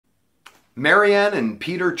Marianne and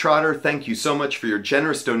Peter Trotter, thank you so much for your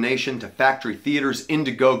generous donation to Factory Theater's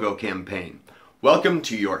Indiegogo campaign. Welcome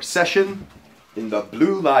to your session in the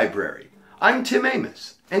Blue Library. I'm Tim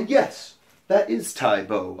Amos, and yes, that is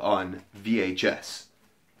Tybo on VHS.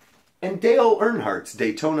 And Dale Earnhardt's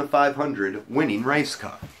Daytona 500 winning race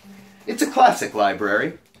car. It's a classic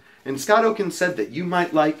library, and Scott Oaken said that you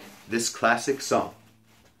might like this classic song.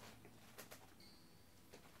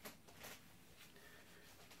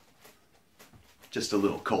 Just a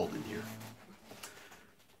little cold in here.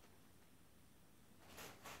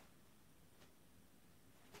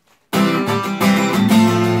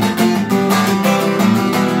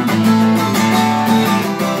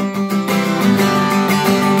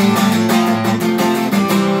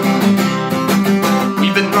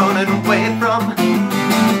 We've been running away from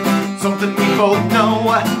something we both know.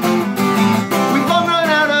 We've all run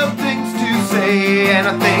out of things to say, and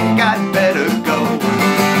I think I'd better go.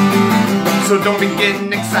 So don't be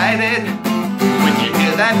getting excited when you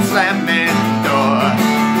hear that slamming door.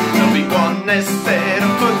 There'll be one less set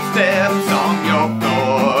of footsteps on your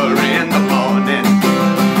floor in the morning.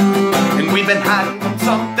 And we've been hiding from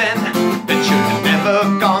something that should have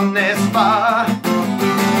never gone this far.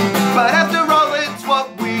 But after all, it's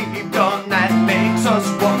what we've done that makes us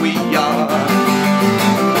what we are.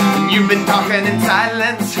 And you've been talking in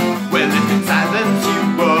silence, well, if in silence you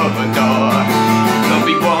adore. There'll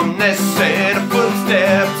be one less set of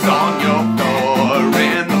footsteps on your floor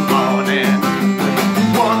in the morning.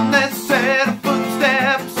 One less set of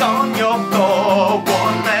footsteps on your floor.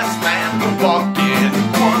 One less man to walk in.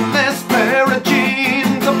 One less pair of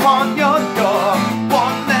jeans upon your door.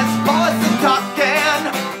 One less voice to talking.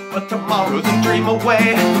 But tomorrow's a dream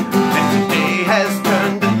away, and today has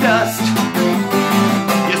turned to dust.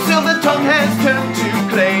 Your silver tongue has turned to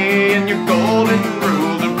clay, and your golden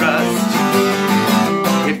rule to rust.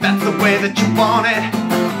 If that's the way that you want it,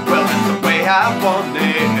 well, that's the way I want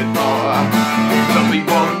it more. There'll be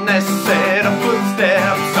one less set of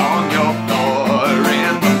footsteps on your floor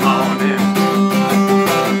in the morning.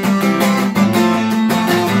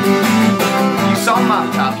 You saw my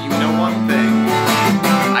top, you know one thing: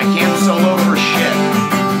 I can't solo for shit.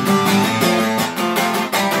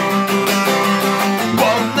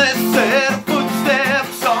 One less set of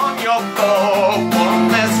footsteps on your floor. One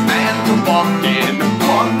less man to walk in.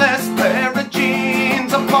 One less pair of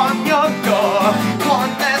jeans upon your door.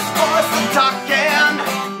 One less voice to talking.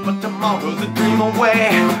 But tomorrow's a dream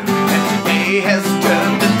away, and today has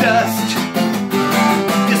turned to dust.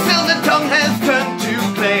 Your silver tongue has turned to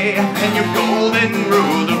clay, and your golden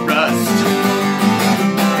rule to rust.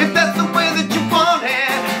 If that's the way that you want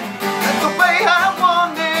it, that's the way I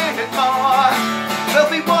want it more.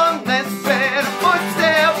 There'll be one less set of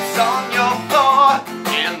footsteps on your floor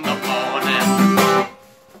in the morning.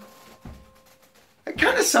 It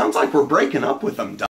kind of sounds like we're breaking up with them,